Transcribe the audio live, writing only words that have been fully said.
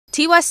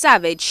Tiwa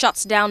Savage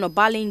shuts down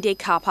Obalende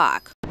car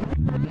park.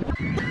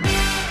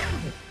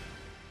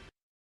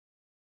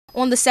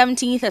 On the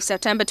 17th of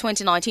September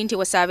 2019,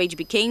 Tiwa Savage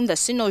became the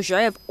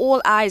cynosure of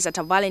all eyes at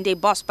Obalende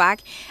bus park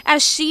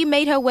as she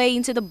made her way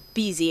into the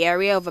busy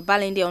area of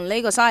Obalende on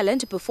Lagos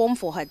Island to perform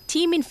for her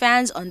teeming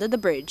fans under the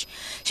bridge.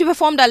 She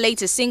performed her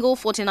latest single,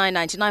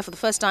 49.99, for the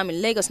first time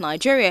in Lagos,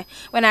 Nigeria.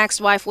 When asked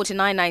why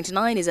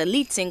 49.99 is a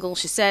lead single,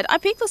 she said, "I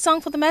picked the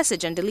song for the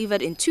message and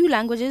delivered in 2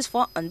 languages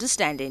for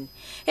understanding."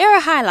 Here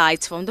are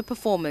highlights from the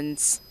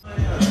performance.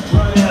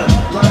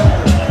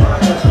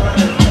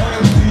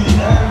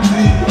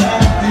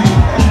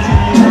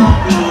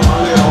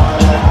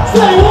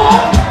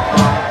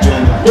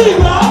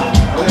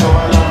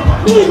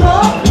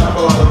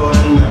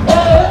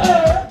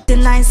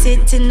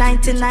 Sitting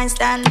 99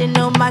 standing,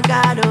 oh my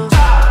God, oh.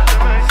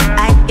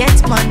 I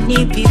get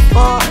money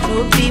before,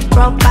 no be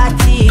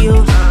property,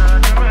 oh.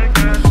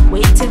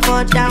 Waiting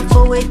for down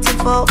for waiting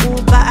for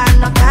Uber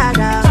and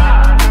Okada.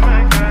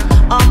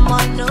 I'm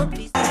on no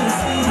be. I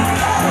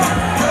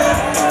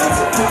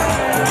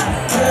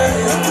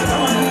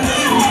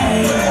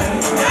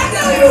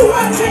know you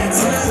want it.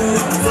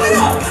 Shut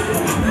up.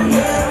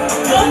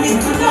 Don't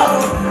need to know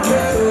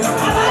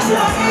about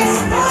your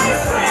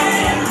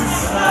ex-boyfriend.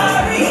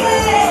 Sorry.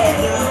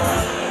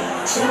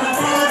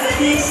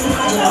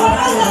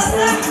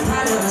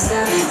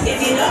 If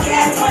you don't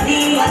get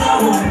money, I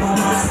don't want no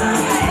master.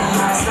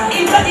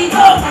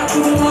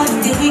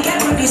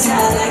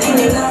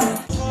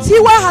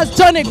 Tiwa has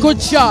done a good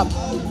job.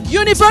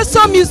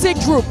 Universal Music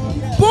Group,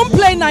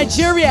 Boomplay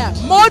Nigeria,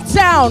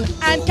 Motown,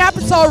 and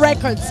Capitol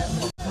Records.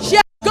 She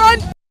has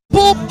gone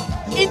boom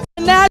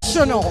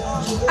international.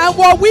 And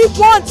what we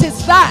want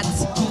is that.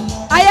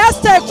 I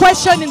asked her a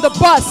question in the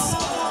bus.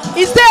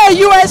 Is there a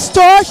US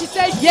store? She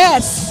said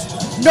yes.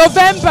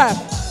 November.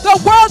 The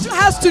world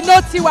has to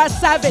know Tiwa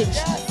Savage.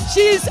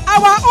 She is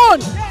our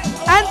own.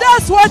 And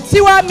that's what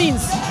Tiwa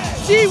means.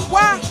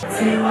 Tiwa.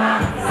 Tiwa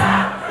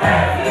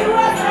Savage.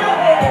 Tiwa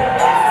Savage.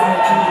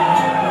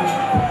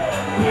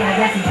 I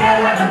get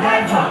together like a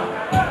diaper.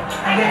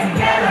 I get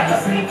together like a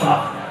sleeper.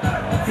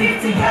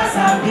 50 girls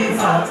on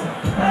default.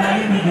 But I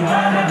give me the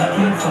one I'm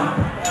looking for.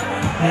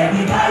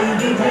 Baby, buy you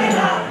the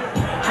trailer.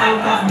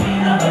 Handcuff me,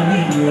 not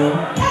believe you.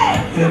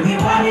 You'll be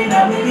one in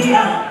a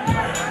million.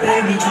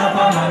 Baby, chop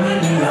on my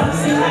million.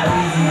 See how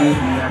easy it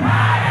is.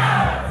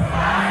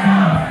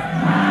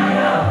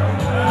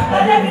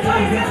 But let me tell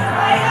you this,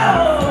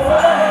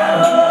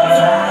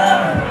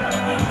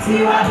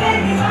 Tiwa,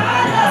 baby,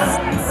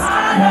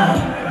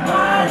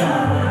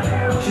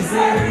 she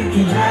said,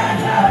 Ricky,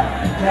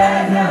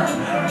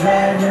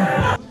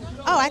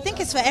 Oh, I think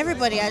it's for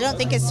everybody. I don't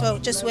think it's for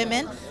just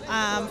women.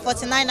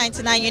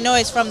 49.99, you know,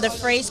 it's from the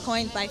phrase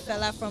coined by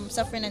Fela from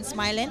Suffering and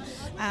Smiling.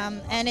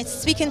 And it's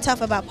speaking tough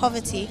about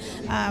poverty.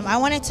 I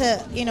wanted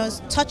to, you know,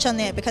 touch on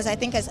it because I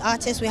think as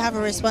artists we have a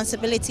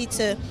responsibility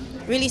to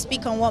really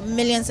speak on what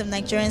millions of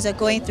Nigerians are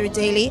going through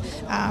daily.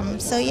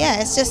 So yeah,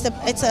 it's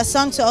a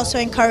song to also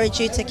encourage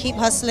you to keep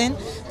hustling,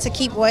 to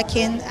keep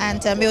working,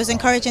 and it was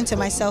encouraging to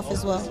myself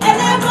as well.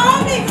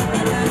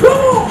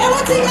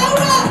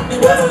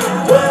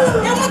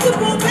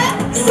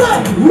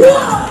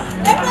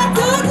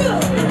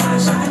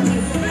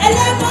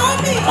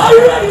 Are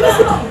you ready? Let's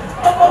go!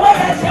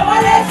 Say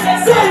what?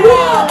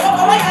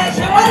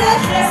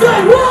 Say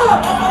what?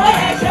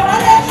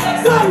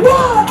 Say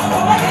what?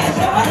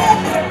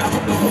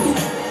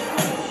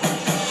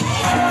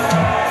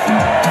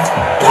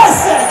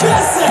 That's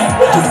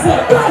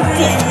it.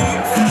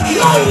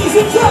 Ladies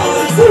and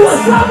gentlemen, Tiwa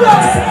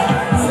Savage.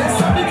 Let's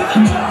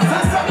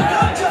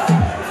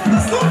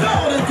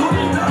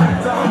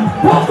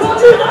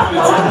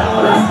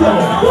go.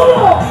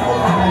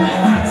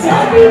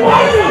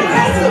 Everybody.